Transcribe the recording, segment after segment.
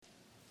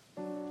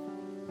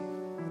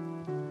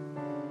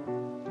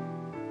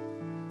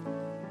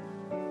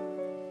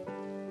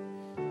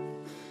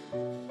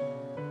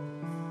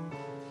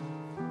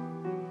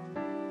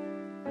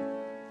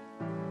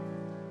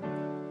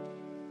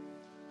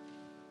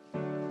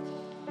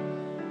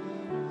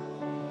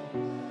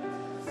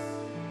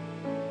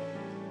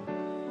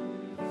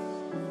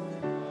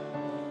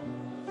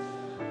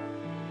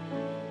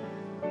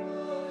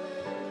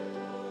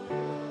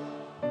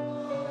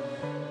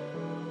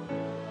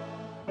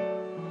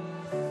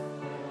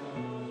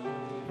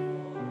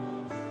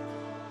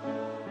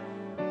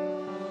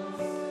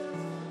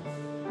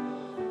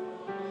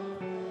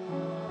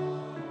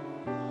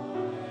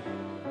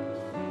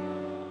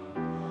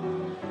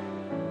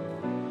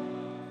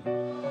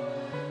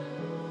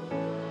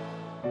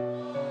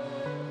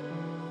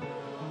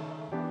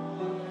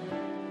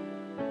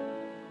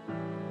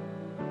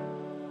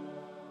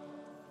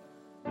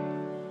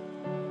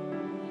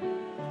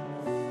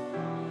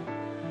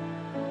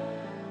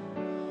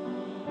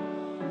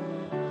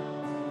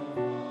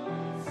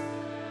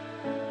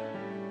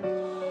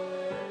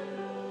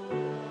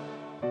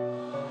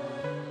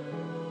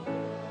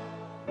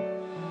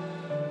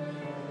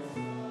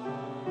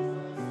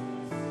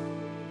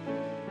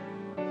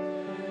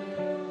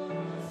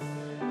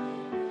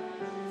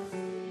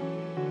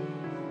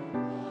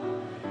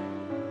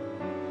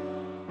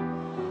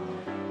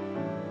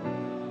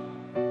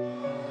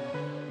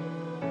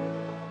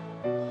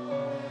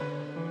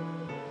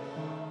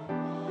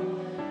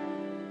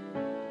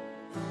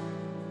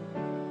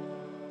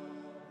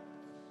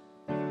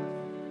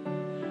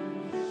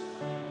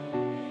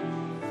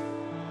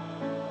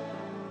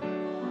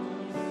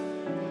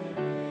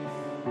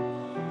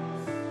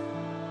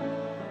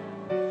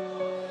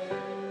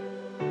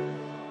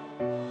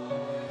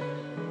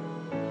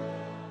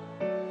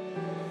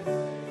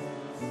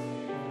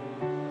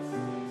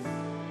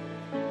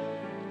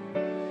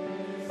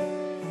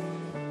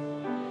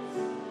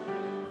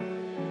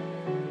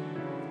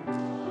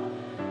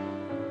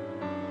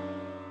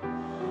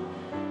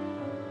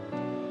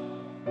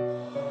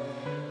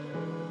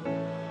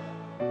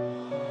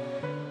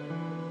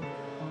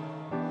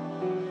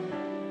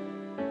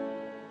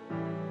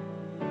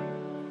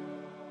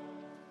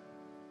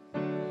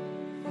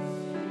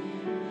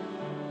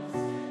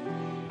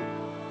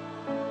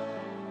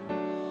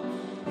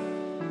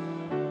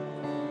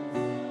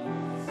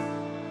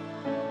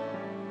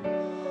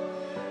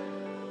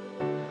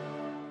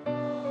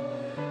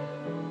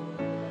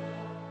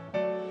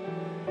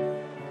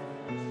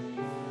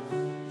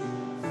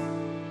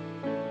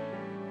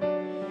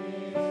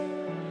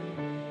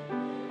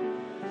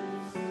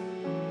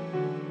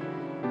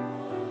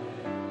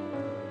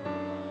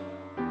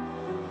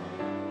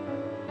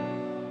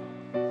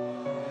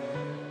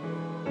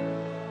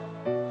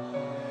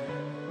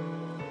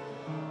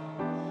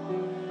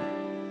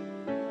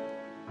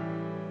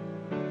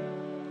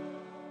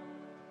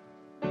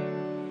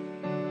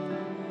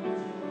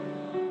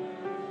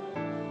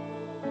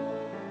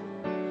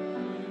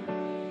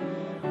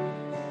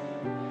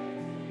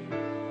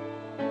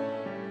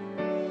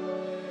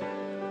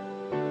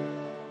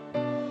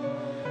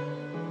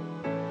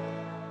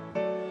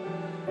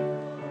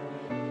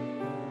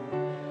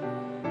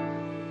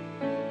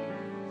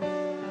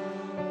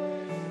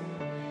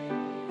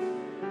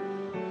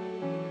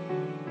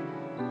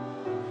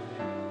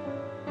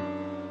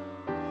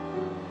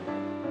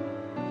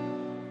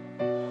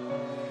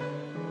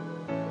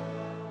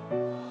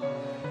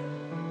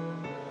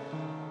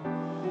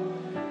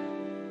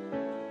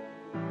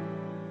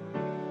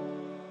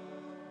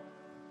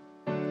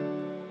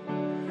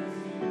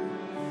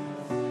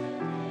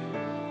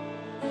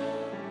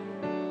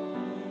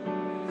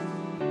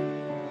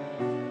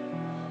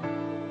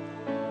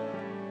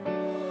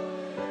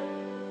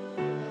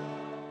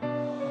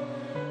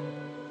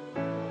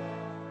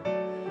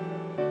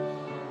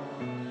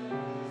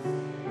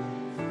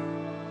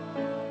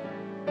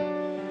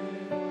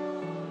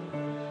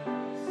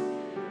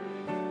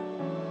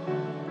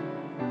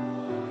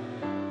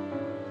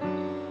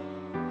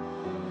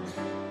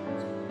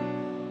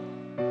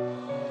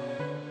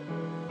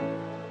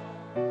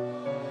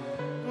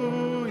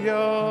May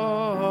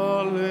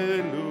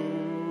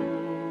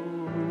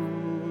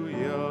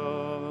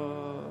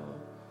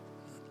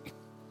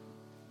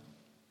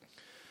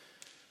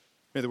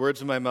the words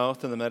of my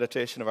mouth and the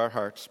meditation of our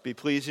hearts be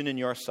pleasing in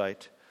your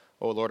sight,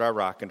 O Lord, our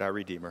rock and our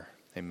redeemer.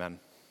 Amen.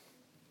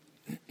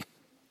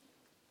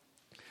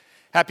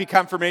 Happy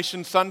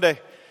Confirmation Sunday.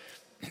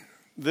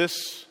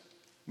 This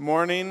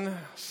morning,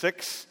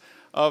 6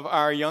 of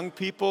our young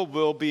people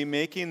will be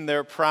making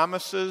their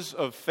promises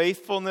of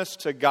faithfulness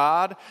to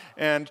God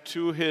and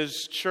to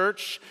His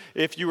church.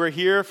 If you were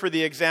here for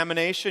the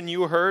examination,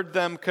 you heard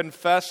them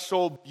confess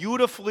so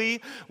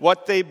beautifully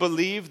what they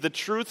believe, the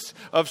truths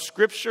of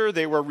Scripture.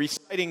 They were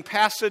reciting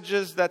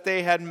passages that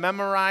they had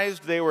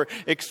memorized. They were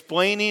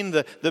explaining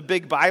the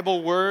big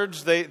Bible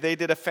words. They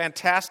did a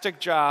fantastic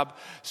job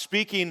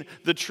speaking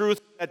the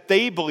truth that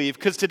they believe,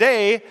 because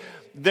today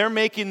they're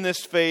making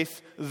this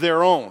faith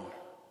their own.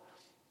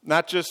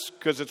 Not just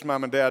because it's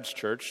mom and dad's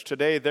church.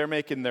 Today they're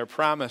making their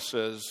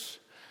promises.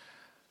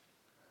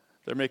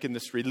 They're making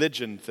this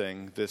religion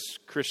thing, this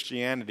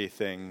Christianity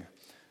thing,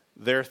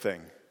 their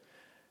thing.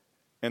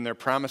 And they're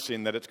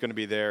promising that it's going to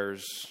be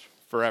theirs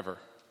forever.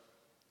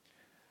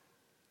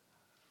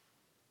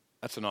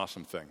 That's an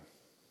awesome thing.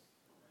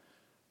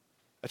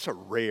 That's a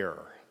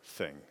rare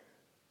thing.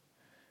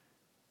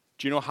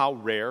 Do you know how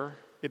rare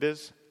it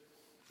is?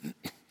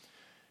 Have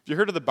you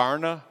heard of the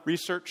Barna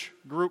Research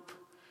Group?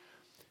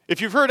 If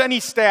you've heard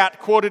any stat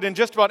quoted in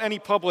just about any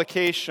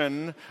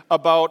publication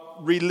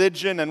about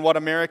religion and what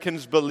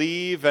Americans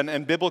believe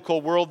and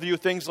biblical worldview,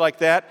 things like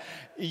that,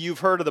 you've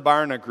heard of the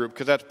Barna Group,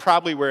 because that's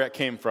probably where it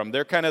came from.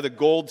 They're kind of the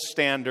gold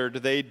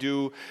standard. They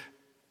do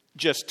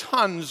just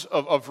tons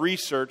of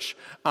research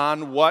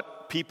on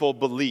what people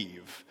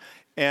believe.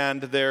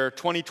 And their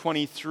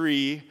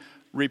 2023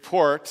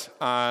 report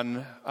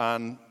on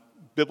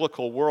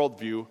biblical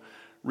worldview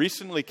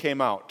recently came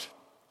out.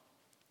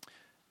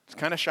 It's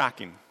kind of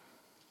shocking.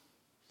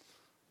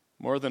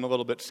 More than a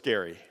little bit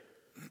scary.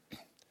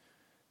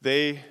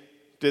 They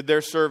did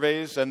their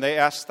surveys and they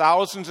asked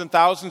thousands and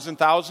thousands and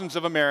thousands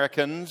of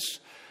Americans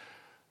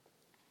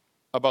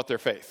about their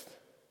faith.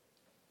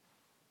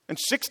 And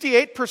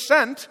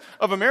 68%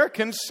 of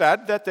Americans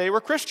said that they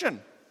were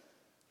Christian.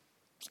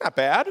 It's not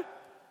bad,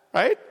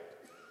 right?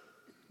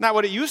 Not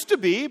what it used to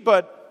be,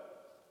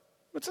 but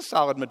it's a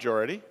solid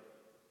majority.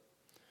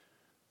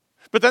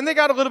 But then they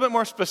got a little bit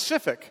more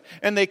specific,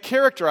 and they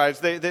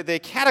categorized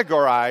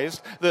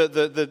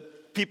the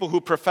people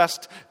who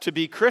professed to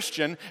be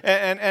Christian,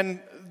 and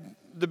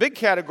the big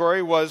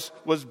category was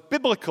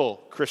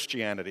biblical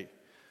Christianity.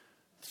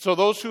 So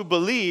those who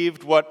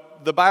believed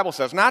what the Bible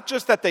says, not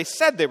just that they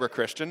said they were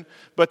Christian,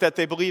 but that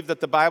they believed that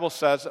the Bible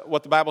says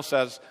what the Bible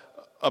says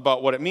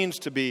about what it means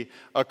to be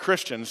a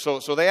Christian.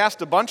 So they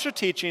asked a bunch of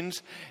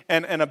teachings,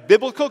 and a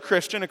biblical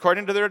Christian,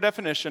 according to their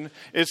definition,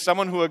 is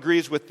someone who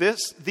agrees with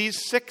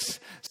these 6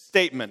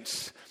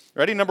 statements.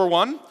 Ready? Number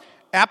 1,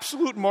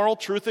 absolute moral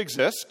truth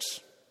exists.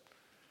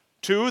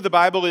 2, the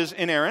Bible is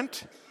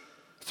inerrant.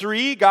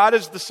 3, God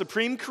is the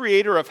supreme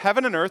creator of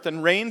heaven and earth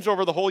and reigns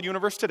over the whole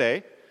universe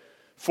today.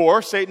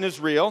 4, Satan is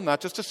real, not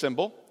just a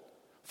symbol.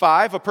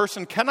 5, a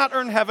person cannot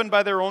earn heaven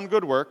by their own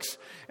good works.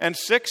 And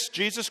 6,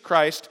 Jesus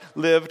Christ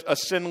lived a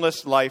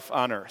sinless life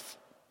on earth.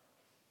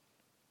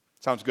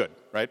 Sounds good,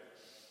 right?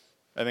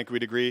 I think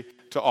we'd agree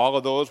to all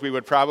of those. We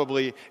would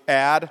probably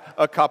add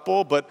a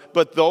couple,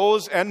 but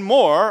those and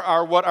more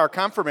are what our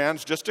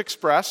confirmands just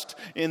expressed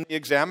in the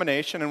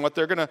examination and what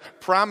they're going to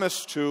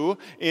promise to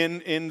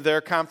in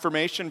their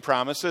confirmation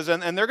promises.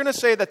 And they're going to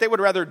say that they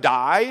would rather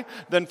die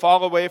than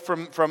fall away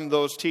from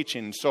those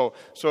teachings. So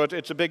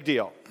it's a big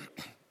deal.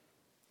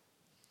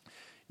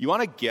 You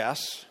want to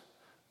guess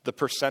the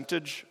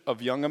percentage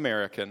of young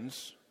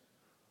Americans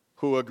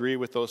who agree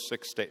with those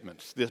 6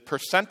 statements? The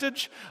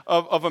percentage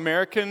of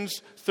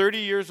Americans 30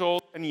 years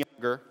old and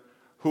younger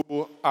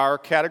who are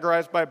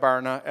categorized by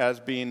Barna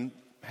as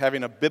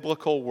having a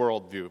biblical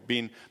worldview,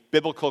 being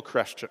biblical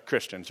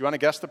Christians. You want to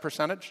guess the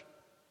percentage?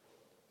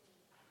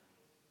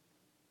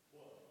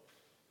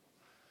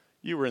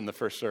 You were in the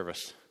first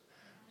service.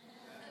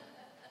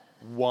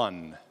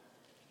 1%.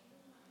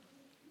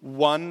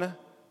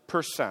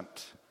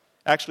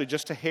 Actually,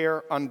 just a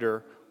hair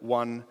under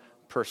 1%.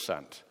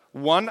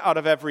 1 out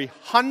of every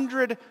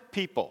 100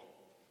 people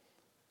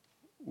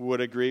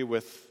would agree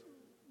with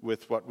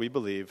what we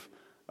believe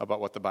about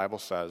what the Bible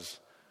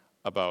says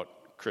about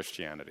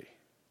Christianity.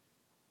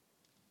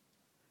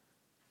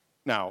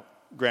 Now,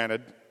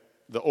 granted,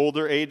 the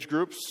older age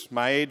groups,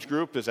 my age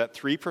group is at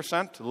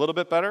 3%, a little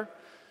bit better,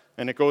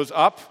 and it goes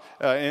up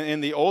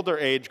in the older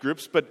age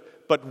groups,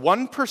 but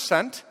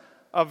 1%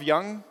 of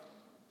young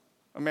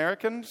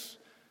Americans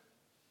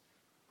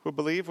who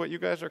believe what you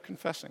guys are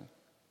confessing.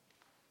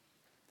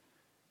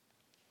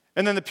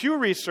 And then the Pew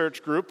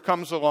Research Group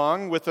comes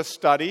along with a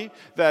study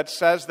that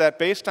says that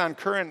based on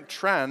current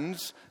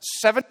trends,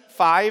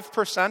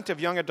 75% of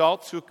young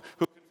adults who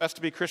confess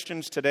to be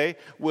Christians today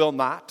will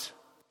not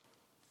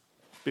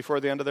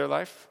before the end of their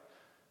life.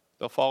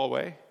 They'll fall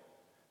away.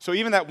 So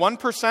even that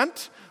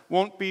 1%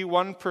 won't be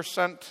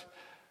 1%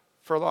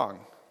 for long.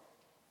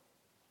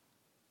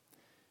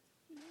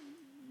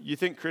 You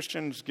think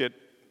Christians get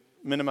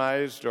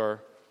minimized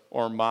or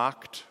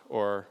mocked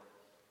or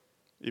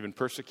even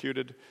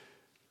persecuted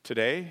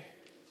today?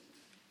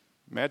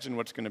 Imagine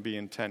what's going to be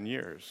in 10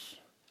 years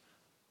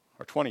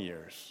or 20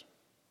 years.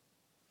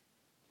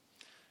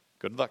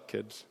 Good luck,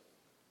 kids.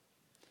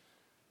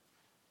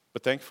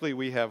 But thankfully,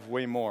 we have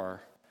way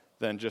more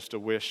than just a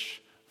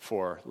wish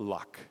for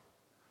luck.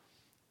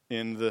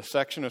 In the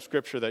section of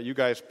Scripture that you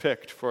guys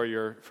picked for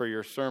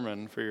your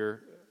sermon, for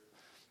your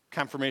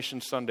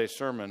Confirmation Sunday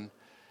sermon,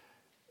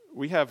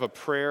 we have a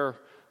prayer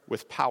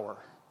with power.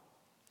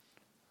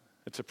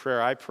 It's a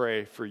prayer I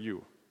pray for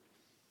you.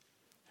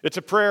 It's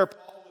a prayer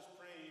Paul was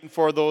praying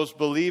for those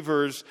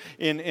believers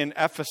in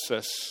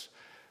Ephesus,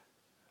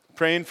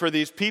 praying for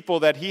these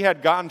people that he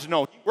had gotten to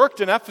know. He worked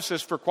in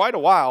Ephesus for quite a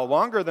while,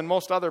 longer than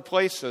most other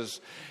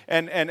places,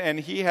 and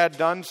he had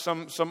done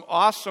some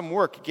awesome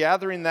work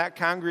gathering that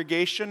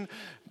congregation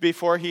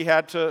before he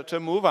had to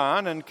move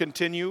on and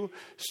continue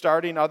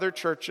starting other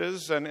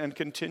churches and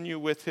continue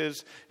with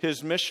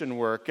his mission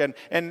work.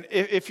 And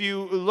if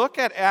you look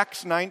at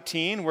Acts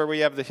 19, where we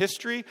have the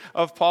history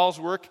of Paul's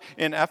work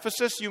in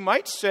Ephesus, you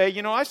might say,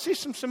 I see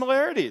some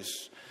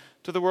similarities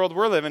to the world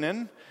we're living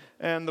in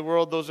and the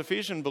world those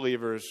Ephesian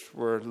believers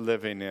were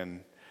living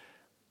in.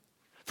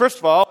 First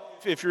of all,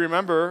 if you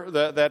remember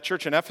that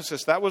church in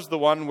Ephesus, that was the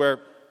one where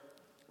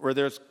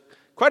there's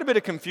quite a bit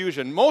of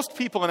confusion. Most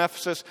people in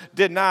Ephesus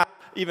did not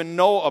even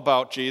know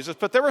about Jesus,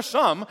 but there were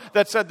some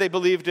that said they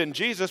believed in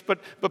Jesus,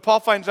 but Paul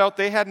finds out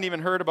they hadn't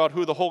even heard about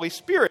who the Holy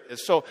Spirit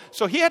is. So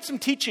he had some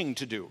teaching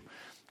to do,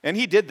 and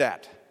he did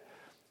that.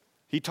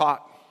 He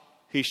taught,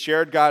 he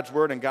shared God's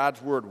word, and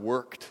God's word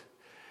worked.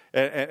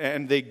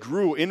 And they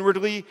grew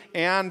inwardly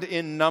and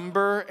in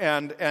number,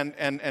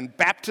 and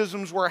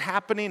baptisms were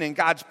happening, and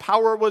God's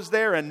power was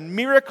there, and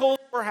miracles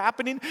were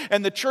happening,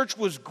 and the church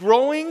was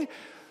growing.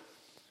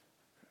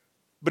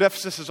 But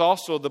Ephesus is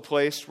also the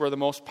place where the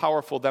most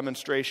powerful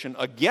demonstration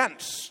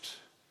against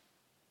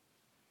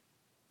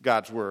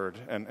God's word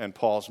and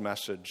Paul's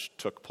message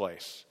took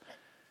place.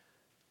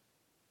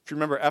 If you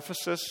remember,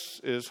 Ephesus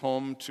is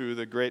home to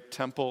the great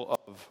temple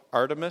of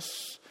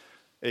Artemis,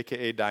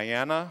 a.k.a.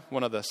 Diana,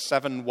 one of the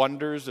 7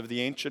 wonders of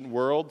the ancient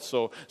world.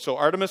 So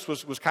Artemis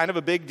was kind of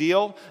a big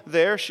deal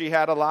there. She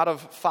had a lot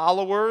of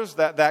followers,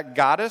 that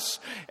goddess.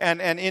 And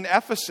in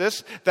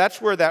Ephesus,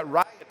 that's where that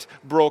riot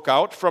broke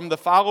out from the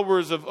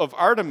followers of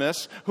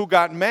Artemis, who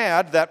got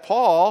mad that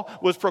Paul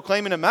was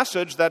proclaiming a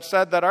message that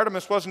said that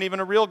Artemis wasn't even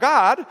a real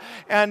god.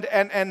 And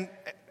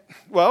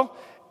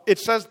it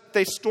says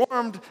they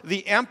stormed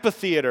the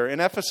amphitheater in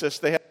Ephesus.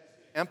 They had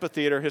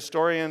amphitheater.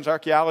 Historians,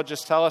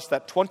 archaeologists tell us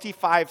that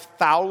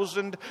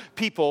 25,000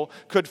 people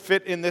could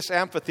fit in this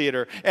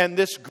amphitheater. And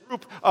this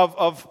group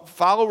of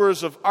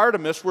followers of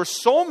Artemis were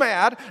so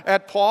mad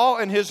at Paul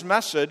and his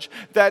message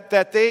that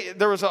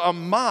there was a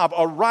mob,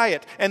 a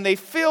riot, and they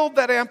filled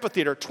that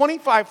amphitheater.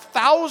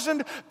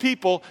 25,000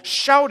 people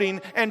shouting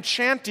and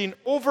chanting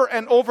over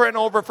and over and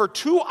over for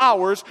 2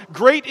 hours,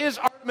 "Great is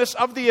Artemis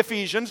of the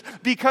Ephesians,"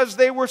 because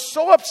they were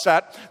so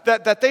upset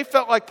that they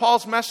felt like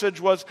Paul's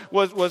message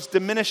was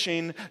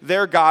diminishing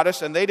their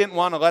goddess, and they didn't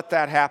want to let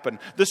that happen.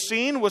 The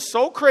scene was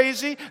so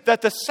crazy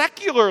that the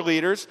secular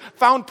leaders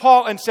found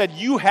Paul and said,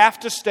 "You have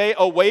to stay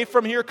away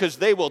from here because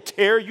they will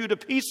tear you to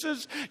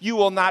pieces. You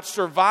will not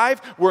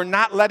survive. We're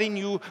not letting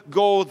you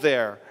go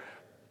there."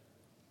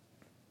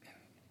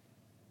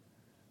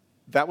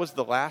 That was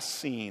the last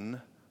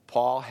scene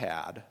Paul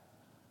had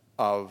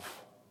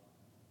of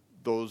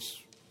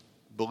those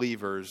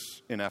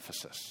believers in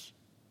Ephesus,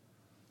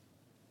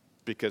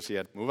 because he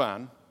had to move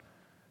on.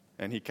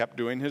 And he kept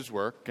doing his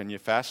work, and you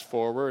fast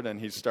forward, and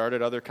he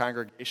started other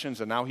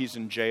congregations, and now he's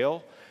in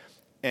jail,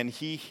 and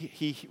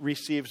he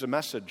receives a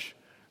message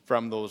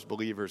from those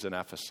believers in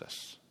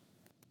Ephesus.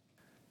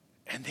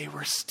 And they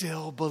were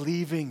still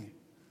believing.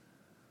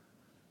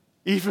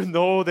 Even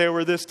though they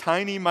were this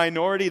tiny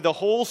minority, the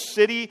whole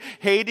city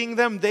hating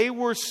them, they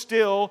were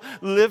still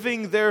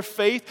living their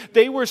faith.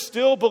 They were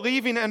still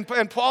believing, and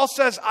Paul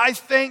says, "I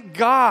thank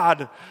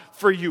God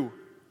for you.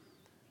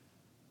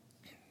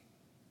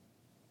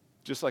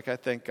 Just like I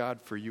thank God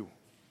for you."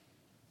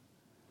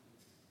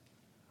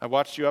 I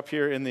watched you up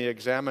here in the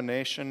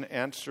examination,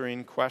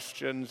 answering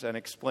questions and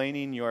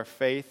explaining your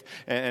faith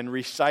and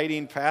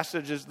reciting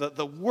passages,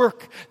 the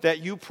work that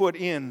you put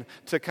in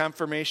to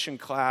confirmation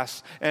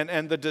class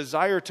and the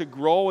desire to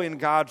grow in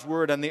God's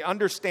word and the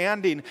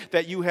understanding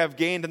that you have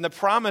gained and the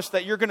promise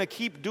that you're going to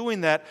keep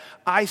doing that.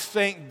 I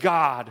thank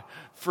God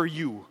for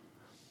you.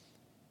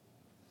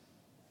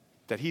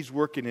 That He's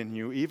working in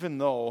you, even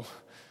though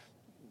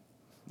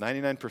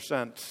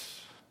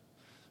 99%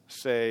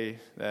 say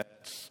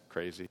that's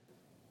crazy.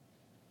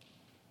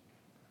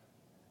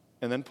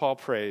 And then Paul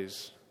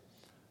prays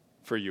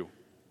for you.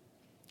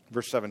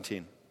 Verse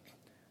 17.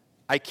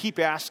 "I keep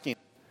asking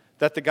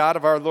that the God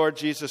of our Lord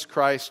Jesus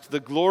Christ, the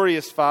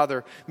glorious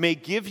Father, may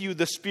give you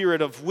the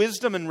spirit of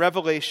wisdom and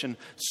revelation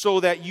so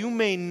that you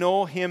may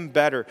know Him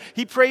better."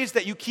 He prays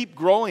that you keep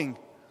growing.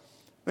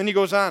 Then he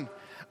goes on.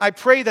 "I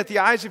pray that the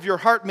eyes of your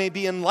heart may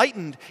be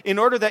enlightened in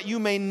order that you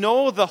may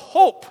know the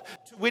hope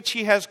to which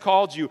he has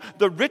called you,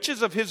 the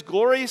riches of his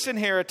glorious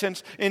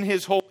inheritance in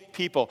his holy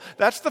people.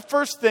 That's the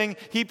first thing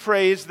he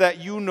prays that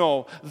you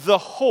know, the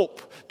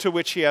hope to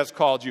which he has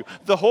called you,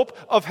 the hope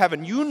of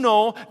heaven. You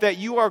know that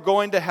you are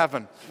going to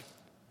heaven.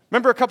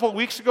 Remember a couple of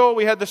weeks ago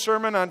we had the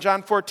sermon on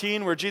John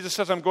 14 where Jesus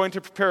says, I'm going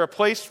to prepare a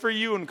place for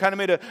you, and kind of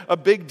made a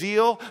big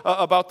deal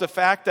about the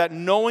fact that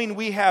knowing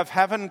we have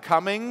heaven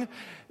coming,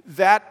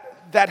 that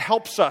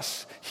helps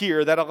us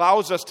here, that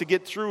allows us to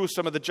get through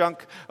some of the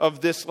junk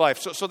of this life.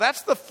 So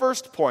that's the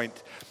first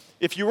point.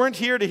 If you weren't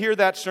here to hear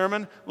that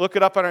sermon, look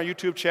it up on our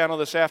YouTube channel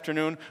this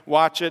afternoon,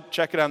 watch it,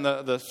 check it on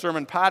the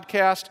sermon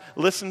podcast,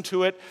 listen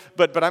to it.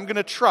 But I'm going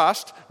to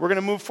trust, we're going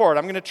to move forward,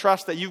 I'm going to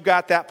trust that you've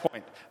got that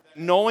point.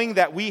 Knowing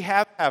that we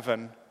have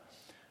heaven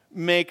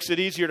makes it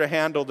easier to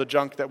handle the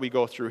junk that we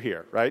go through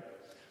here, right?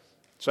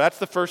 So that's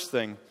the first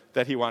thing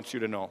that he wants you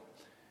to know.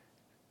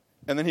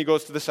 And then he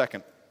goes to the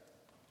second.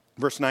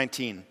 Verse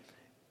 19.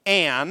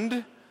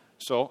 And,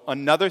 so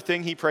another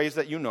thing he prays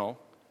that you know,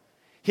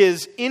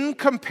 his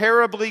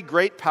incomparably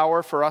great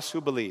power for us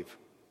who believe.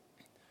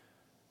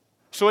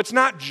 So it's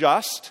not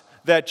just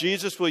that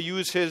Jesus will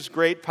use his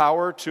great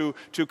power to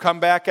come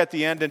back at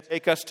the end and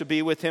take us to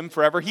be with him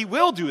forever. He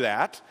will do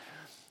that.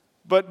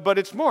 But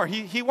it's more.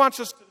 He wants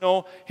us to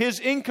know his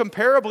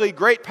incomparably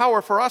great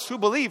power for us who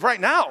believe right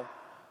now.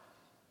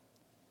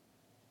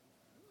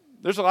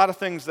 There's a lot of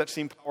things that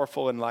seem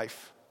powerful in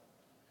life.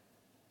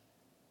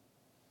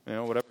 You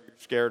know, whatever you're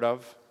scared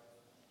of,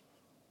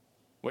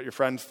 what your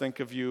friends think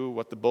of you,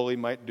 what the bully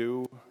might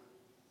do.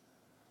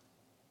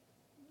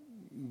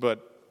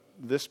 But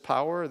this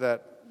power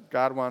that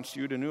God wants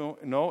you to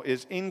know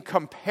is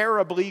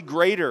incomparably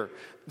greater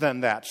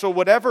than that. So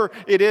whatever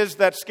it is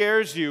that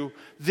scares you,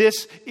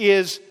 this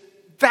is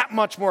that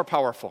much more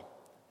powerful.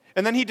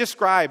 And then he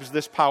describes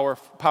this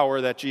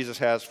power that Jesus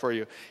has for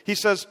you. He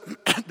says,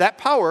 that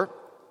power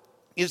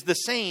is the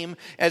same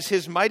as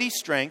his mighty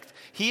strength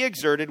he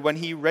exerted when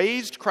he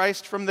raised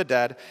Christ from the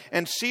dead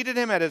and seated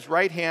him at his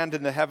right hand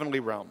in the heavenly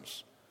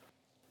realms.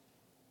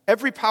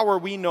 Every power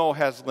we know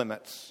has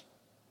limits.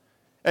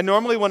 And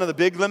normally one of the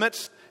big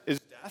limits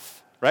is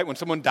death, right? When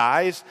someone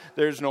dies,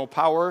 there's no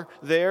power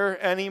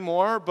there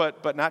anymore,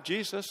 but not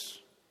Jesus.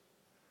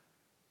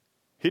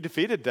 He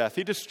defeated death.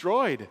 He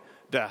destroyed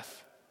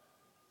death.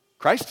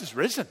 Christ is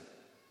risen.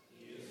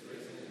 He is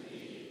risen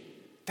indeed.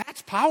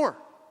 That's power.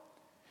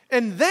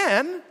 And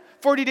then,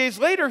 40 days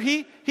later,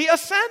 he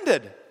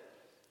ascended. I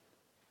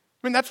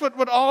mean, that's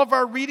what all of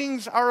our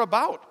readings are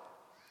about.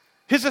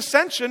 His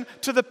ascension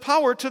to the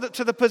power, to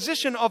the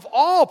position of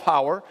all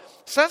power,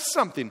 says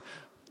something.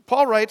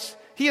 Paul writes,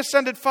 he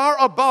ascended far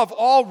above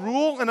all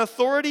rule and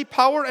authority,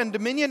 power and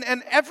dominion,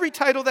 and every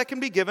title that can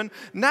be given,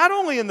 not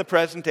only in the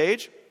present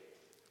age,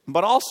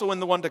 but also in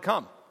the one to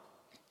come.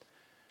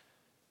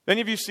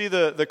 Any of you see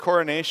the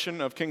coronation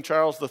of King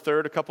Charles III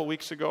a couple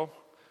weeks ago?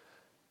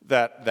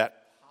 That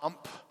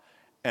pomp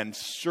and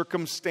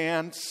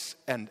circumstance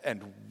and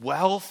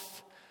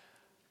wealth.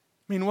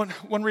 I mean,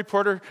 one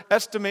reporter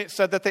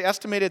said that they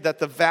estimated that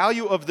the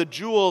value of the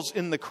jewels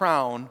in the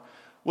crown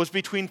was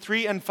between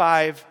 $3 and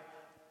 $5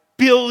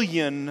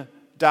 billion.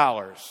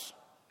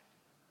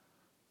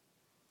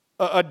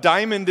 A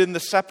diamond in the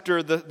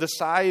scepter the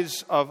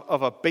size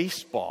of a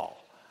baseball.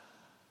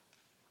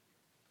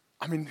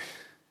 I mean,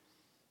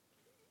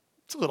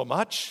 it's a little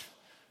much,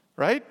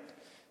 right?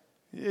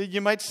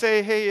 You might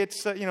say, hey,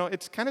 it's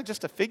kind of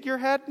just a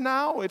figurehead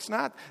now. It's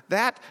not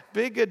that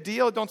big a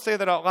deal. Don't say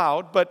that out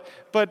loud. But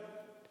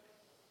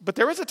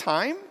there was a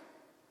time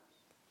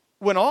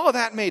when all of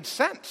that made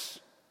sense.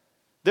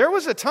 There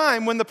was a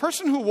time when the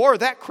person who wore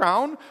that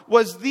crown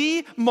was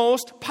the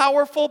most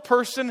powerful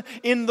person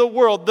in the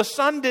world. The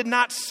sun did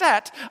not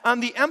set on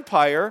the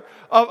empire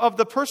of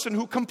the person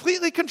who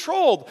completely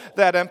controlled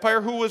that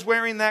empire, who was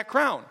wearing that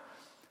crown.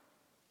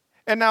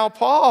 And now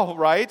Paul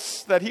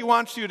writes that he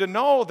wants you to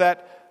know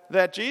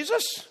that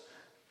Jesus,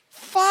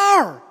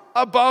 far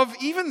above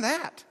even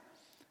that.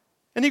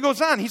 And he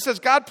goes on, he says,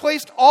 God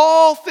placed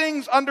all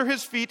things under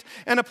his feet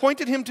and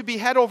appointed him to be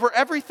head over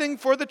everything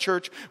for the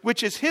church,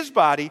 which is his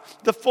body,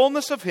 the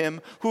fullness of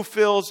him who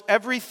fills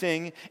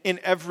everything in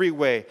every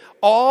way.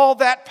 All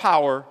that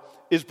power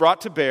is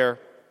brought to bear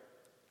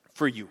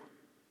for you.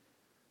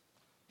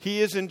 He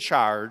is in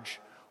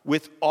charge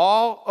with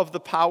all of the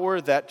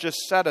power that just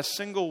said a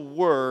single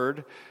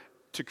word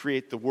to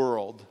create the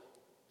world.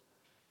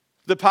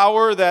 The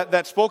power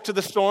that spoke to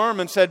the storm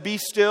and said, be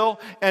still,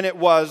 and it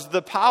was.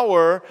 The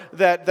power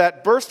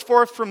that burst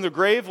forth from the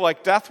grave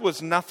like death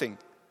was nothing.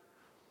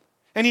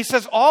 And he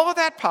says all of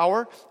that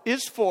power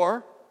is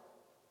for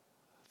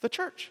the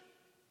church.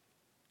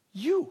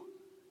 You.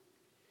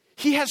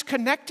 He has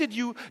connected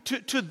you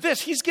to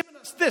this. He's given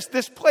us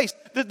this place,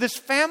 this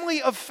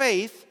family of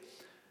faith,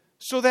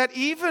 so that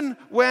even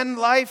when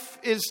life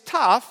is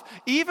tough,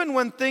 even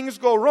when things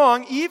go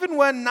wrong, even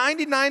when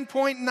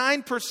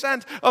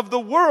 99.9% of the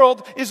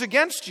world is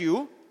against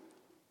you,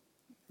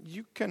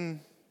 you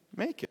can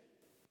make it.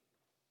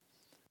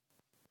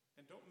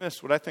 And don't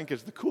miss what I think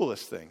is the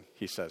coolest thing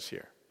he says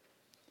here.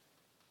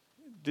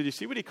 Did you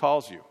see what he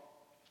calls you?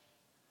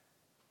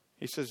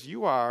 He says,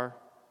 you are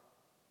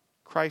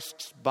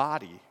Christ's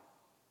body,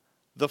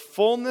 the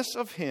fullness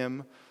of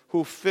him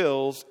who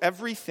fills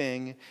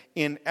everything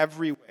in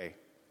every way.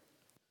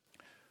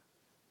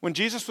 When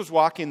Jesus was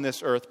walking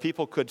this earth,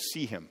 people could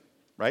see him,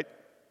 right?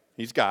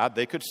 He's God.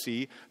 They could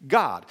see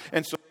God.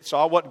 And so they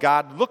saw what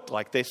God looked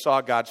like. They saw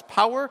God's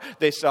power.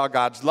 They saw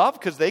God's love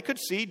because they could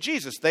see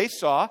Jesus. They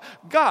saw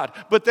God.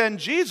 But then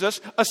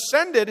Jesus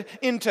ascended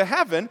into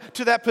heaven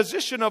to that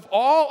position of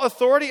all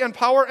authority and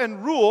power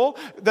and rule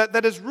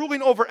that is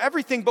ruling over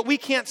everything, but we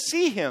can't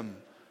see him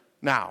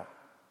now.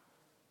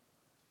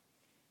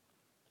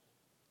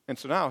 And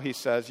so now he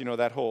says,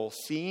 that whole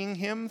seeing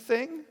him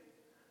thing,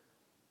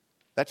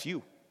 that's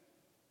you.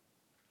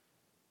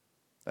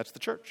 That's the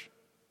church.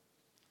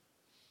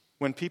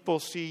 When people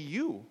see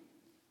you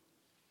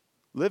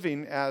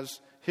living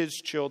as his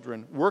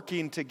children,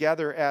 working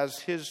together as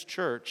his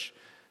church,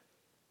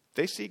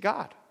 they see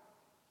God.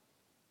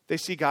 They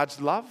see God's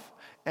love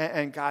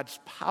and God's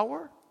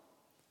power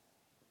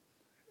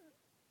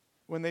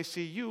when they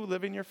see you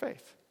living your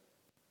faith.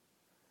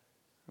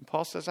 And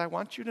Paul says, I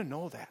want you to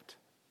know that.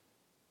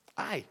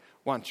 I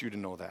want you to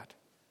know that.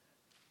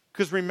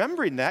 Because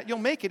remembering that, you'll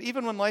make it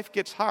even when life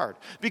gets hard.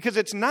 Because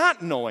it's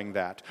not knowing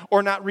that,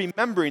 or not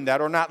remembering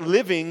that, or not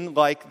living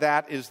like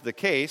that is the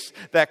case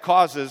that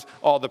causes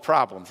all the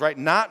problems, right?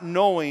 Not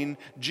knowing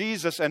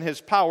Jesus and his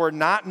power,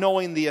 not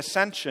knowing the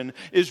ascension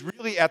is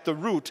really at the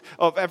root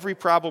of every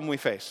problem we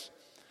face.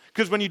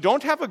 Because when you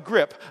don't have a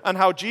grip on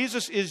how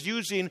Jesus is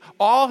using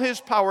all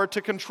his power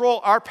to control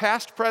our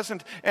past,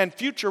 present, and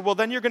future, well,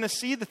 then you're going to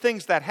see the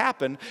things that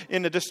happen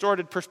in a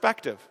distorted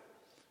perspective.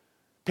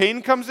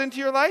 Pain comes into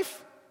your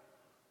life.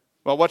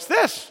 Well, what's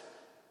this?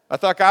 I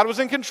thought God was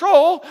in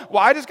control.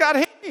 Why does God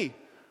hate me?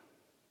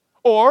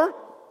 Or,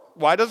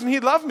 why doesn't he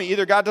love me?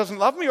 Either God doesn't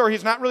love me, or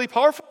he's not really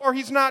powerful, or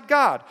he's not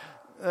God.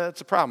 It's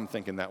a problem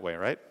thinking that way,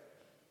 right?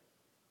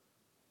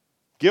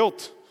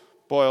 Guilt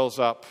boils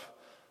up.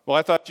 Well,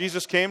 I thought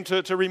Jesus came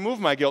to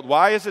remove my guilt.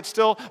 Why is it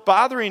still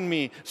bothering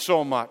me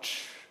so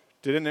much?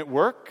 Didn't it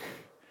work?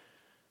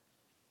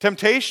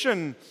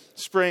 Temptation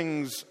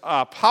springs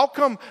up. How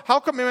come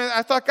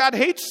I thought God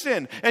hates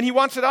sin and he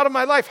wants it out of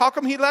my life? How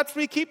come he lets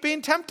me keep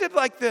being tempted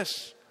like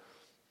this?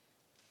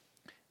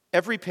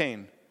 Every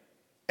pain,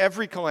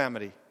 every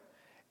calamity,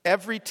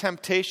 every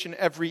temptation,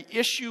 every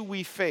issue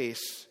we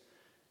face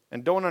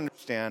and don't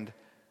understand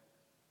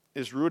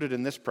is rooted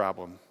in this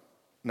problem.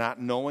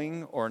 Not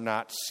knowing or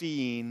not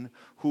seeing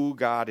who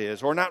God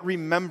is, or not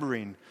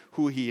remembering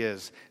who he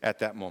is at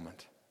that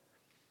moment.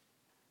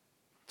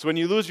 So when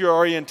you lose your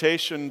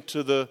orientation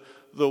to the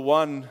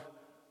one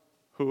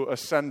who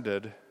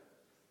ascended,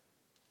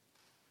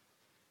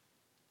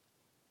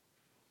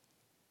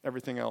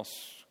 everything else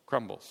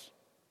crumbles.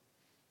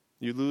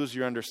 You lose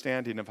your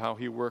understanding of how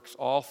he works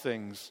all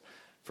things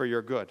for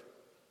your good.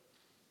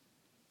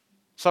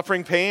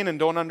 Suffering pain and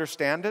don't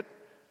understand it?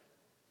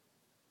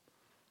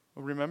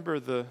 Well, remember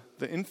the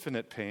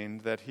infinite pain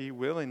that he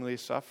willingly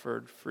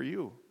suffered for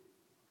you.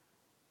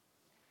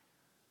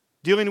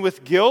 Dealing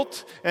with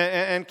guilt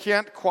and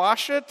can't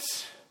quash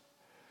it?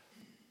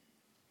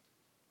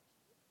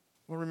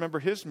 Well, remember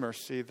his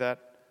mercy that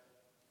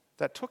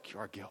took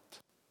your guilt.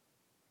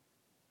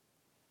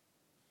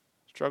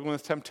 Struggling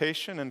with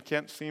temptation and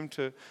can't seem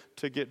to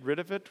get rid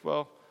of it?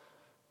 Well,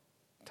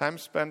 time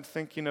spent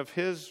thinking of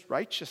his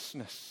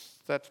righteousness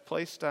that's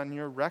placed on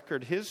your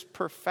record, his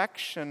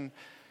perfection,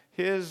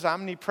 his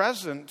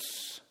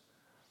omnipresence.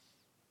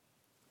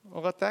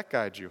 Well, let that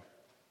guide you.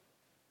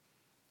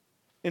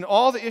 In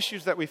all the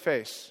issues that we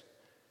face,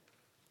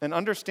 an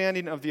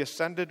understanding of the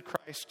ascended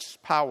Christ's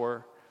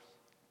power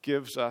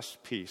gives us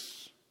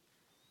peace.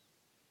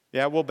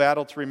 Yeah, we'll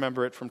battle to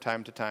remember it from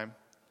time to time,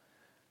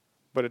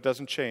 but it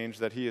doesn't change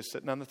that he is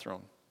sitting on the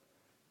throne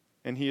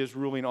and he is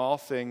ruling all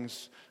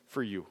things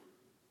for you.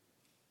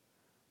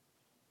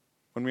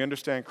 When we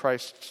understand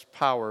Christ's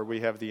power, we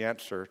have the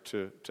answer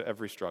to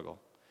every struggle.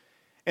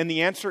 And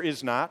the answer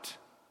is not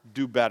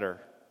do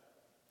better.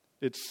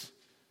 It's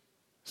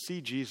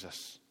see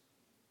Jesus.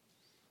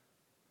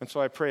 And so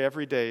I pray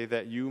every day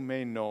that you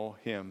may know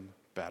him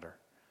better.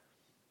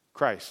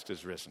 Christ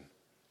is risen.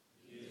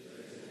 He is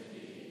risen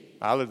indeed.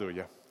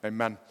 Hallelujah.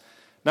 Amen.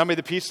 Now may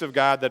the peace of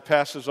God that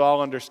passes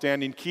all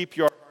understanding keep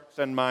your hearts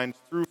and minds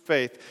through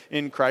faith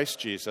in Christ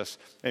Jesus.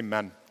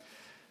 Amen.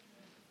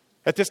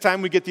 At this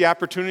time, we get the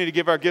opportunity to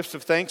give our gifts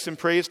of thanks and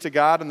praise to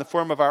God in the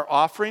form of our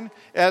offering.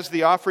 As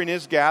the offering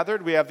is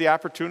gathered, we have the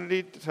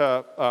opportunity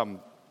to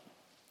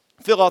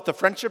fill out the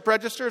friendship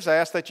registers. I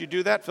ask that you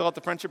do that. Fill out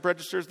the friendship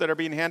registers that are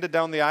being handed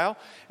down the aisle.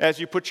 As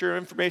you put your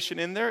information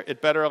in there,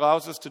 it better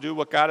allows us to do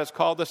what God has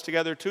called us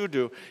together to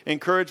do.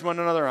 Encourage one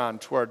another on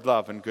toward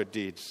love and good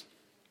deeds.